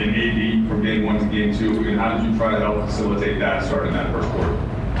AD from Game 1 to Game 2, and how did you try to help facilitate that starting that first quarter?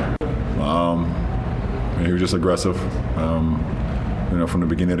 He was just aggressive. From the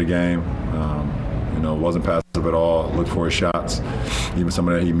beginning of the game, wasn't passive at all. Looked for his shots. Even some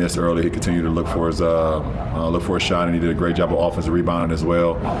of that he missed early, he continued to look for his shot, and he did a great job of offensive rebounding as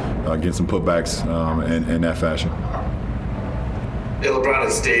well, getting some putbacks in that fashion. Hey, LeBron,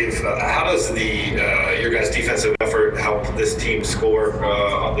 it's Dave. How does your guys' defensive effort help this team score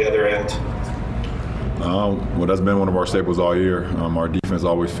on the other end? Well, that's been one of our staples all year. Our defense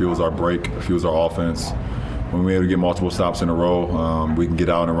always fuels our break, fuels our offense. when we're able to get multiple stops in a row, we can get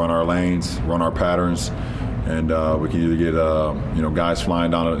out and run our lanes, run our patterns, and we can either get guys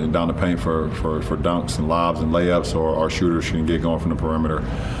flying down the paint for dunks and lobs and layups, or our shooters can get going from the perimeter,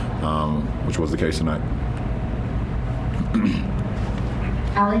 which was the case tonight.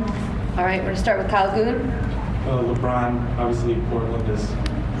 Allie? All right, we're going to start with Kyle Goon. LeBron, obviously Portland has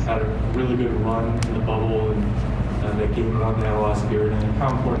had a really good run in the bubble, and that game one, they had a lot of spirit. And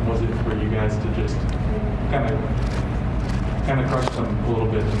how important was it for you guys to just kind of crush them a little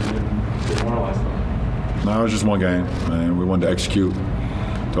bit and demoralize them? No, it was just one game, and we wanted to execute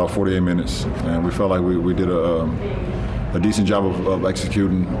throughout 48 minutes, and we felt like we did a decent job of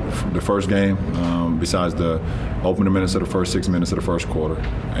executing the first game, besides the opening minutes of the first 6 minutes of the first quarter,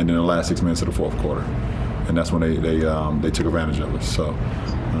 and then the last 6 minutes of the fourth quarter. And that's when they took advantage of us. So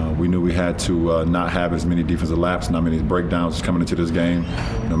we knew we had to not have as many defensive laps, not many breakdowns coming into this game,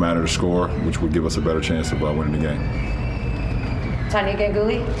 no matter the score, which would give us a better chance of winning the game. Tanya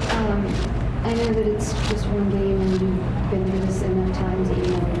Ganguly. I know that it's just one game and you've been through this enough times that you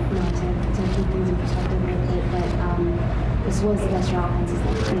know not to keep things in perspective a little bit, but this was the best your offense has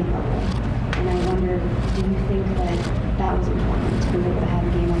done in the bubble. And I wonder, do you think that was important to be able to have a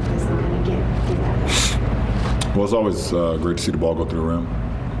game like this and kind of get that? Well, it's always great to see the ball go through the rim,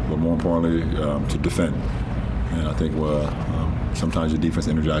 but more importantly, to defend. And I think sometimes your defense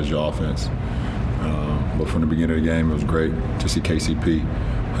energizes your offense. But from the beginning of the game, it was great to see KCP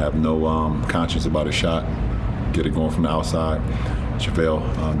have no conscience about his shot, get it going from the outside.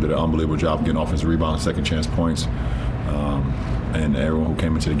 JaVale did an unbelievable job getting offensive rebounds, second chance points. And everyone who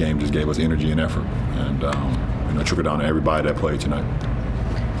came into the game just gave us energy and effort. And trickled down to everybody that played tonight.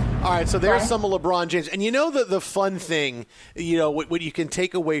 All right, so there's some of LeBron James. And the fun thing, what you can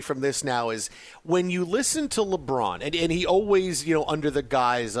take away from this now is when you listen to LeBron, and he always, under the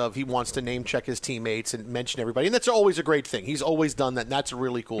guise of he wants to name check his teammates and mention everybody, and that's always a great thing. He's always done that, and that's a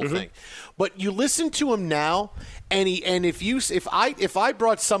really cool thing. But you listen to him now, and if I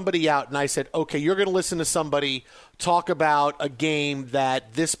brought somebody out and I said, okay, you're going to listen to somebody talk about a game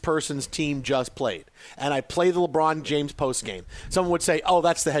that this person's team just played, and I play the LeBron James post game, someone would say, oh,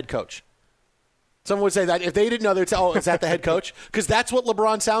 that's the head coach. Someone would say that. If they didn't know, they'd say, oh, is that the head coach? Because that's what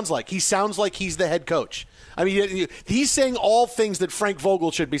LeBron sounds like. He sounds like he's the head coach. I mean, he's saying all things that Frank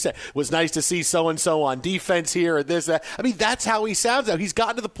Vogel should be saying. It was nice to see so-and-so on defense here or this, that. I mean, that's how he sounds now. He's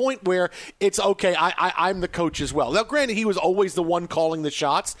gotten to the point where it's, okay, I'm the coach as well. Now, granted, he was always the one calling the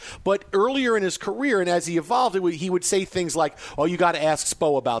shots, but earlier in his career and as he evolved, he would say things like, oh, you got to ask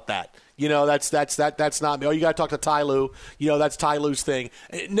Spo about that. That's not me. Oh, you got to talk to Ty Lue. That's Ty Lue's thing.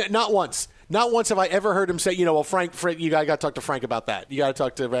 Not once. Not once have I ever heard him say, well, Frank, you got to talk to Frank about that. You got to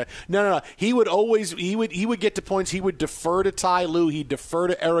talk to No. He would always he would get to points. He would defer to Ty Lue. He'd defer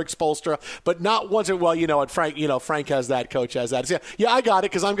to Eric Spoelstra, but not once. Well, Frank has that. Coach has that. Yeah, I got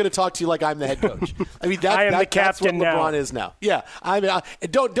it because I'm going to talk to you like I'm the head coach. I mean, I am the captain that's what LeBron now. is now. Yeah, I mean,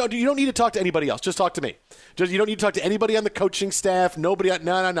 you don't need to talk to anybody else. Just talk to me. You don't need to talk to anybody on the coaching staff. Nobody.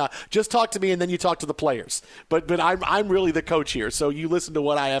 No. Just talk to me, and then you talk to the players. But I'm really the coach here, so you listen to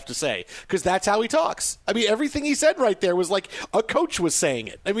what I have to say because that's how he talks. I mean, everything he said right there was like a coach was saying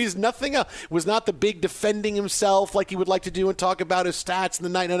it. I mean, it's nothing. Was not the big defending himself like he would like to do and talk about his stats in the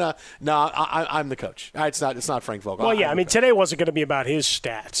night. No. I'm the coach. It's not Frank Vogel. Well, yeah. I mean, today wasn't going to be about his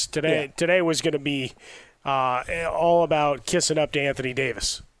stats. Today was going to be all about kissing up to Anthony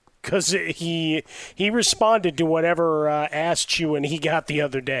Davis. Because he responded to whatever ass chewing he got the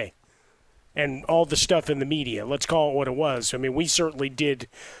other day, and all the stuff in the media. Let's call it what it was. I mean, we certainly did.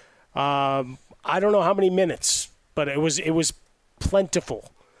 I don't know how many minutes, but it was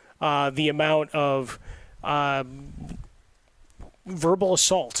plentiful. The amount of verbal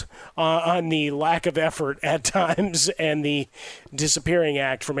assault on the lack of effort at times and the disappearing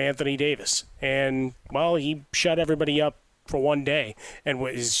act from Anthony Davis, and well, he shut everybody up for one day, and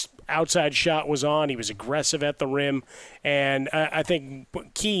his outside shot was on. He was aggressive at the rim, and I think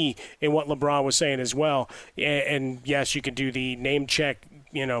key in what LeBron was saying as well, and yes, you can do the name check,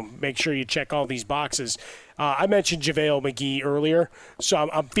 make sure you check all these boxes. I mentioned JaVale McGee earlier, so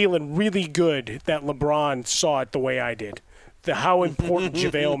I'm feeling really good that LeBron saw it the way I did. How important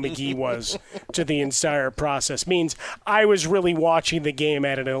JaVale McGee was to the entire process means I was really watching the game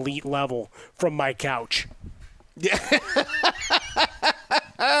at an elite level from my couch. Yeah.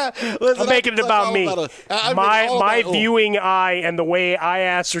 I'm making it about me. My viewing eye and the way I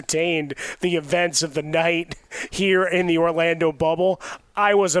ascertained the events of the night here in the Orlando bubble,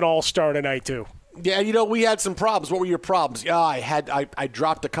 I was an all-star tonight too. Yeah, we had some problems. What were your problems? Yeah, I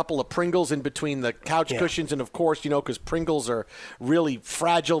dropped a couple of Pringles in between the couch cushions, and of course, because Pringles are really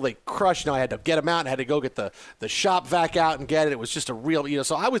fragile, they crush. I had to get them out and had to go get the shop vac out and get it. It was just a real,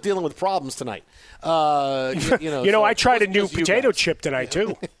 so I was dealing with problems tonight. I tried a new potato chip tonight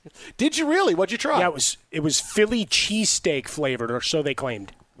too. Did you really? What'd you try? Yeah, it was Philly cheesesteak flavored, or so they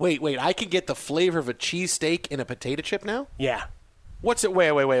claimed. Wait, I can get the flavor of a cheesesteak in a potato chip now? Yeah. What's it? Wait.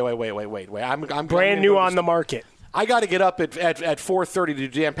 I'm brand new on the market. I got to get up at 4:30 to do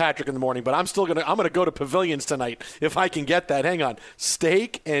Dan Patrick in the morning, but I'm gonna go to Pavilions tonight if I can get that. Hang on,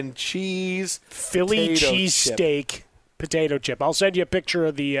 steak and cheese, Philly cheesesteak potato chip. I'll send you a picture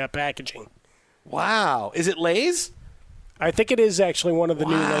of the packaging. Wow, is it Lay's? I think it is actually one of the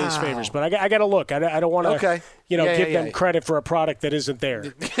new Lay's favors, but I got to look. I don't want to, give them credit for a product that isn't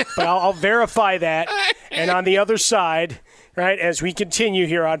there. But I'll verify that. And on the other side, right, as we continue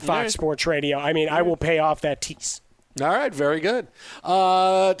here on Fox Sports Radio, I will pay off that tease. All right, very good.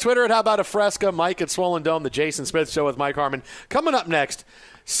 Twitter at How About a Fresca, Mike at Swollen Dome, the Jason Smith Show with Mike Harmon. Coming up next,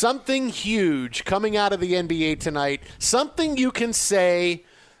 something huge coming out of the NBA tonight, something you can say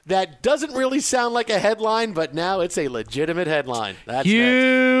that doesn't really sound like a headline, but now it's a legitimate headline. That's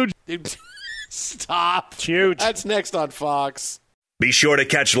huge. Next. Stop. It's huge. That's next on Fox. Be sure to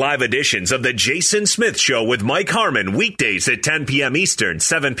catch live editions of The Jason Smith Show with Mike Harmon weekdays at 10 p.m. Eastern,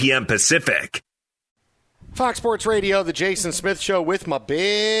 7 p.m. Pacific. Fox Sports Radio, The Jason Smith Show with my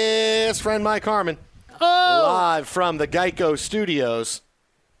best friend Mike Harmon. Live from the Geico Studios.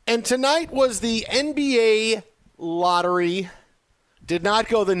 And tonight was the NBA lottery. Did not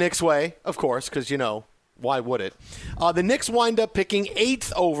go the Knicks' way, of course, because, why would it? The Knicks wind up picking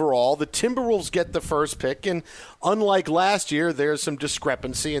 8th overall. The Timberwolves get the first pick, and unlike last year, there's some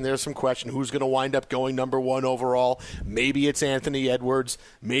discrepancy and there's some question who's going to wind up going number 1 overall. Maybe it's Anthony Edwards.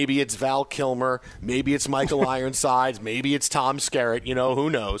 Maybe it's Val Kilmer. Maybe it's Michael Ironsides. Maybe it's Tom Skerritt. Who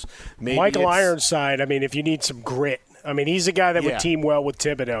knows? Maybe Michael Ironside, if you need some grit. he's a guy that would team well with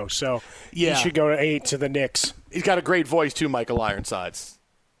Thibodeau, so he should go to 8 to the Knicks. He's got a great voice too, Michael Ironsides.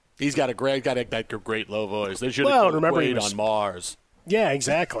 He's got a great low voice. They should have played on Mars. Yeah,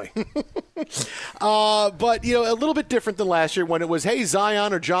 exactly. But, a little bit different than last year when it was, hey,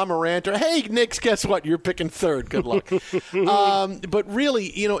 Zion or John Morant, or, hey, Knicks, guess what? You're picking 3rd. Good luck. But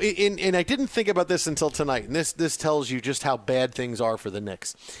really, and I didn't think about this until tonight, and this tells you just how bad things are for the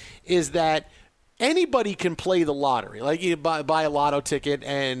Knicks, is that anybody can play the lottery. Like, you buy a lotto ticket,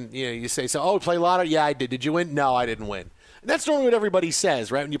 and, you say, play lotto? Yeah, I did. Did you win? No, I didn't win. And that's normally what everybody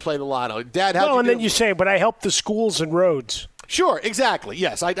says, right, when you play the lotto. Dad, how'd you do? And then you say, but I helped the schools and roads. Sure, exactly.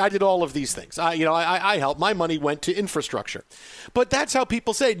 Yes, I did all of these things. I helped. My money went to infrastructure. But that's how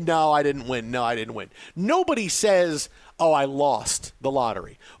people say, no, I didn't win. No, I didn't win. Nobody says, oh, I lost the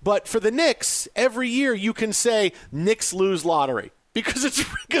lottery. But for the Knicks, every year you can say, Knicks lose lottery.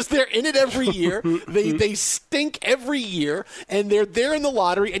 Because they're in it every year. They stink every year, and they're there in the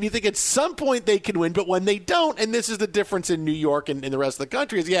lottery, and you think at some point they can win, but when they don't, and this is the difference in New York and the rest of the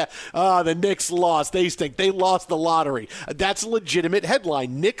country, is, the Knicks lost. They stink. They lost the lottery. That's a legitimate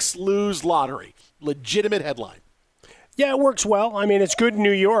headline. Knicks lose lottery. Legitimate headline. Yeah, it works well. It's good in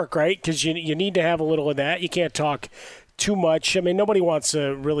New York, right? Because you need to have a little of that. You can't talk too much. Nobody wants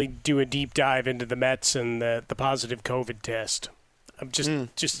to really do a deep dive into the Mets and the positive COVID test. I'm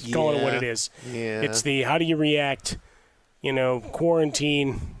just calling it what it is. Yeah. It's the how do you react,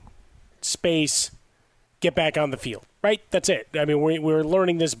 quarantine, space, get back on the field, right? That's it. We're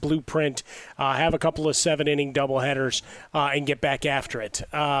learning this blueprint, have a couple of 7-inning doubleheaders, and get back after it.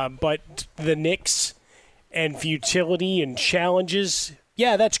 But the Knicks and futility and challenges,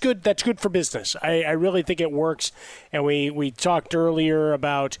 yeah, that's good. That's good for business. I really think it works. And we talked earlier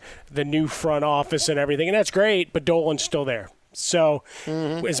about the new front office and everything, and that's great, but Dolan's still there. So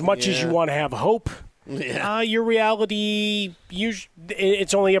as much as you want to have hope, your reality,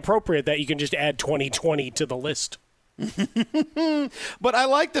 it's only appropriate that you can just add 2020 to the list. But I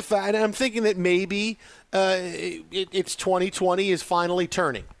like the fact, and I'm thinking that maybe it's 2020 is finally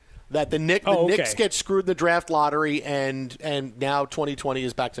turning. That the Knicks get screwed in the draft lottery, and now 2020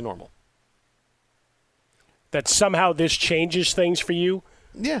 is back to normal. That somehow this changes things for you?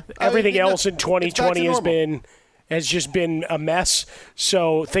 Yeah. Everything else in 2020 has just been a mess.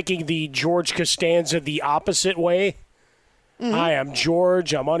 So thinking the George Costanza the opposite way, hi, I'm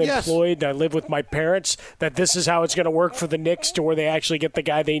George, I'm unemployed, and I live with my parents, that this is how it's going to work for the Knicks to where they actually get the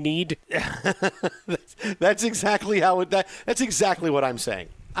guy they need. That's exactly that's exactly what I'm saying.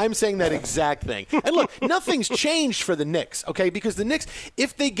 I'm saying that exact thing. And look, nothing's changed for the Knicks, okay? Because the Knicks,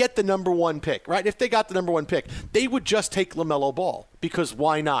 if they get the number 1 pick, right? If they got the number 1 pick, they would just take LaMelo Ball. because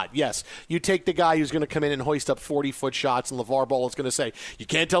why not? Yes, you take the guy who's going to come in and hoist up 40-foot shots, and LeVar Ball is going to say, you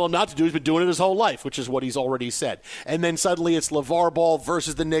can't tell him not to do it. He's been doing it his whole life, which is what he's already said. And then suddenly it's LeVar Ball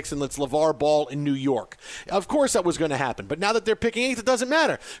versus the Knicks, and it's LeVar Ball in New York. Of course that was going to happen. But now that they're picking 8th, it doesn't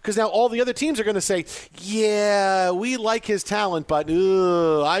matter, because now all the other teams are going to say, yeah, we like his talent, but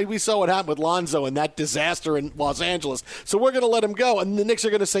we saw what happened with Lonzo and that disaster in Los Angeles, so we're going to let him go. And the Knicks are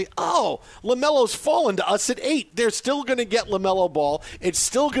going to say, oh, LaMelo's fallen to us at 8. They're still going to get LaMelo Ball. It's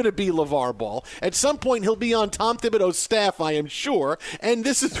still going to be LeVar Ball. At some point, he'll be on Tom Thibodeau's staff, I am sure, and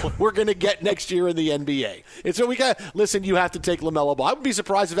this is what we're going to get next year in the NBA. And so listen, you have to take LaMelo Ball. I would be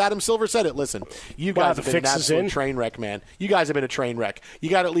surprised if Adam Silver said it. Listen, you guys have been an absolute train wreck, man. You guys have been a train wreck. You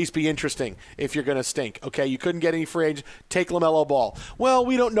got to at least be interesting if you're going to stink, okay? You couldn't get any free agents. Take LaMelo Ball. Well,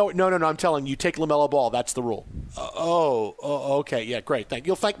 we don't know. No, I'm telling you, take LaMelo Ball. That's the rule. Okay. Yeah, great.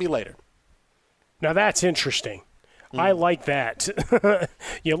 You'll thank me later. Now that's interesting. I like that.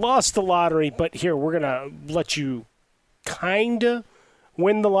 You lost the lottery, but here, we're going to let you kind of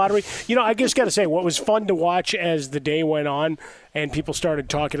win the lottery. I just got to say, what was fun to watch as the day went on and people started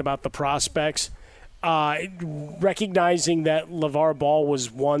talking about the prospects, recognizing that LeVar Ball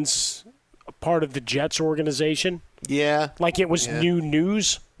was once a part of the Jets organization. Yeah. Like it was new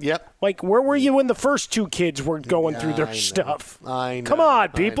news. Yep. Like, where were you when the first two kids were going through their stuff? I know. Come on,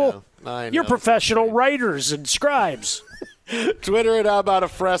 people. I know. You're professional writers and scribes. Twitter it about a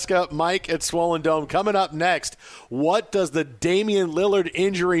Fresca. Mike at Swollen Dome. Coming up next, what does the Damian Lillard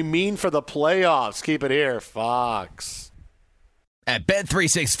injury mean for the playoffs? Keep it here, Fox. At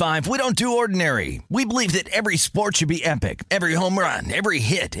Bet365, we don't do ordinary. We believe that every sport should be epic. Every home run, every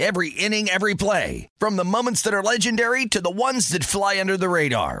hit, every inning, every play. From the moments that are legendary to the ones that fly under the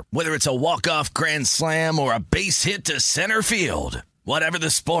radar. Whether it's a walk-off grand slam or a base hit to center field. Whatever the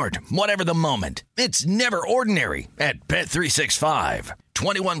sport, whatever the moment. It's never ordinary at Bet365.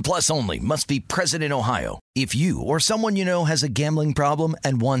 21 plus only. Must be present in Ohio. If you or someone you know has a gambling problem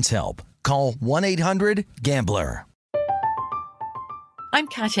and wants help, call 1-800-GAMBLER. I'm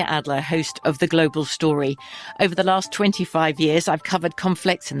Katya Adler, host of The Global Story. Over the last 25 years, I've covered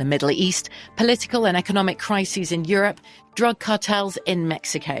conflicts in the Middle East, political and economic crises in Europe, drug cartels in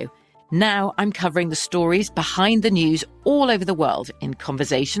Mexico. Now I'm covering the stories behind the news all over the world in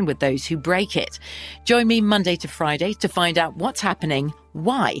conversation with those who break it. Join me Monday to Friday to find out what's happening,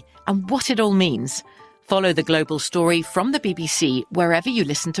 why, and what it all means. Follow The Global Story from the BBC wherever you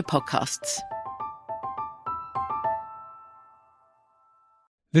listen to podcasts.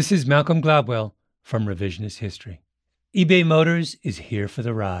 This is Malcolm Gladwell from Revisionist History. eBay Motors is here for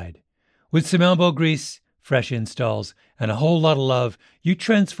the ride. With some elbow grease, fresh installs, and a whole lot of love, you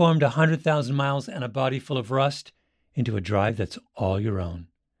transformed 100,000 miles and a body full of rust into a drive that's all your own.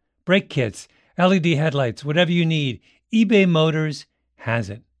 Brake kits, LED headlights, whatever you need, eBay Motors has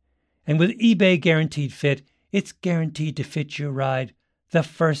it. And with eBay Guaranteed Fit, it's guaranteed to fit your ride the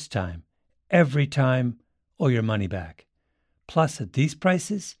first time, every time, or your money back. Plus, at these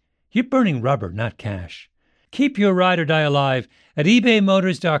prices, you're burning rubber, not cash. Keep your ride or die alive at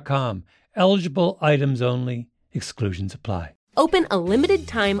ebaymotors.com. Eligible items only. Exclusions apply. Open a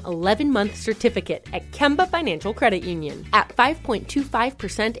limited-time 11-month certificate at Kemba Financial Credit Union. At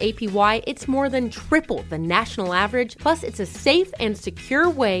 5.25% APY, it's more than triple the national average, plus it's a safe and secure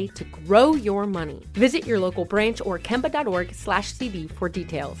way to grow your money. Visit your local branch or kemba.org/cd for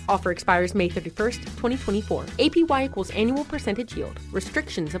details. Offer expires May 31st, 2024. APY equals annual percentage yield.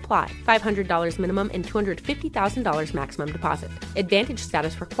 Restrictions apply. $500 minimum and $250,000 maximum deposit. Advantage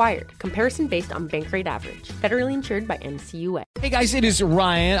status required. Comparison based on bank rate average. Federally insured by NCUA. Hey guys, it is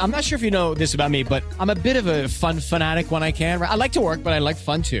Ryan. I'm not sure if you know this about me, but I'm a bit of a fun fanatic when I can. I like to work, but I like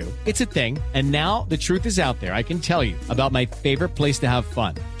fun too. It's a thing. And now the truth is out there. I can tell you about my favorite place to have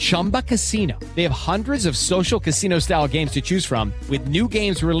fun. Chumba Casino. They have hundreds of social casino style games to choose from with new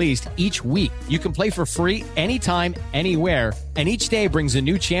games released each week. You can play for free anytime, anywhere. And each day brings a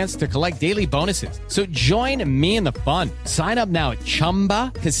new chance to collect daily bonuses. So join me in the fun. Sign up now at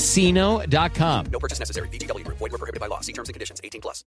ChumbaCasino.com. No purchase necessary. VGW Group. Void where prohibited by law. See terms and conditions. 18+.